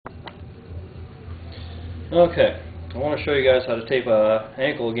Okay, I want to show you guys how to tape an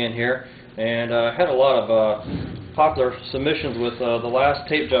ankle again here, and I had a lot of popular submissions with the last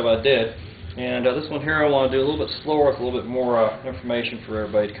tape job I did, and this one here I want to do a little bit slower with a little bit more information for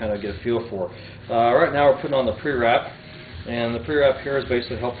everybody to kind of get a feel for. Right now we're putting on the pre-wrap, and the pre-wrap here is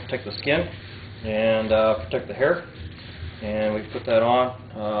basically help protect the skin and protect the hair, and we put that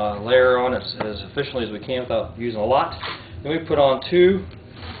on, layer on as efficiently as we can without using a lot. Then we put on 2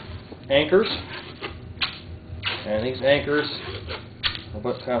 anchors. And these anchors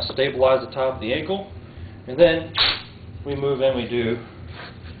will kind of stabilize the top of the ankle. And then we move in, we do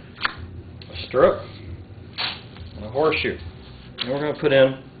a stirrup and a horseshoe. And we're going to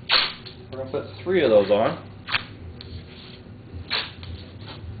put 3 of those on.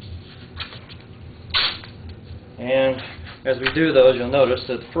 And as we do those, you'll notice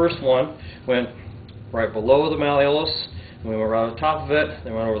that the first one went right below the malleolus, and we went right on the top of it,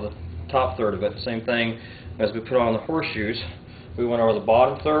 then went over the top third of it. Same thing as we put on the horseshoes. We went over the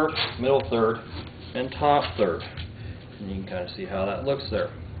bottom third, middle third, and top third. And you can kind of see how that looks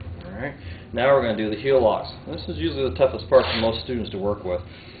there. Alright, now we're going to do the heel locks. This is usually the toughest part for most students to work with.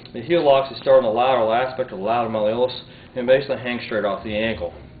 The heel locks, you start on the lateral aspect of the lateral malleolus and basically hang straight off the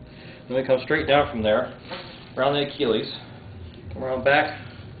ankle. Then we come straight down from there, around the Achilles, come around back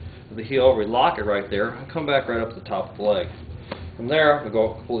of the heel, we lock it right there, and come back right up to the top of the leg. From there, we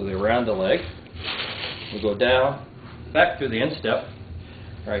go completely around the leg. We go down, back through the instep,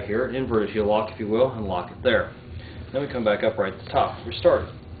 right here, inverted heel lock if you will, and lock it there. Then we come back up right at the top. We're started.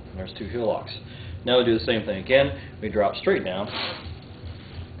 And there's 2 heel locks. Now we do the same thing again. We drop straight down,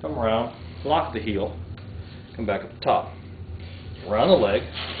 come around, lock the heel, come back up the top. Around the leg,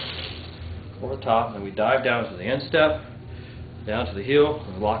 over the top, and then we dive down to the instep, down to the heel,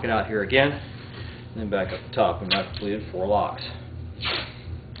 and lock it out here again, and then back up the top. And I've completed 4 locks.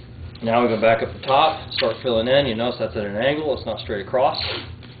 Now we go back up the top, start filling in. You notice that's at an angle, it's not straight across.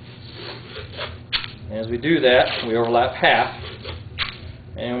 And as we do that, we overlap half.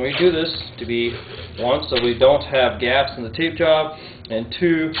 And we do this to be, 1, so we don't have gaps in the tape job, and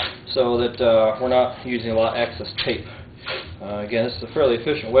 2, so that we're not using a lot of excess tape. Again, this is a fairly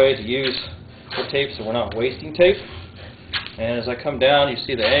efficient way to use the tape so we're not wasting tape. And as I come down, you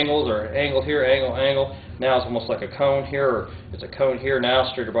see the angles are angle here, angle, angle. Now it's almost like a cone here, or it's a cone here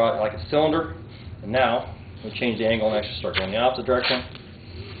now, straight about like a cylinder. And now we change the angle and actually start going the opposite direction.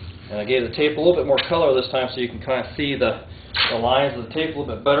 And I gave the tape a little bit more color this time so you can kind of see the lines of the tape a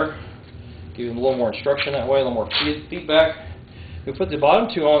little bit better. Give them a little more instruction that way, a little more feedback. We put the bottom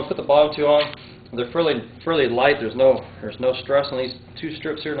 2 on. They're fairly light. There's no stress on these 2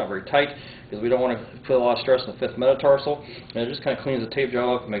 strips here, not very tight, because we don't want to put a lot of stress on the 5th metatarsal. And it just kind of cleans the tape job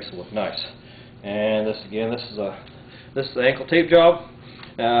up and makes it look nice. And this is the ankle tape job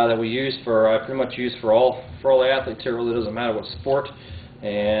that we use I pretty much use for all the athletes here. It really doesn't matter what sport.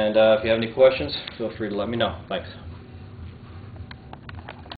 And if you have any questions, feel free to let me know. Thanks.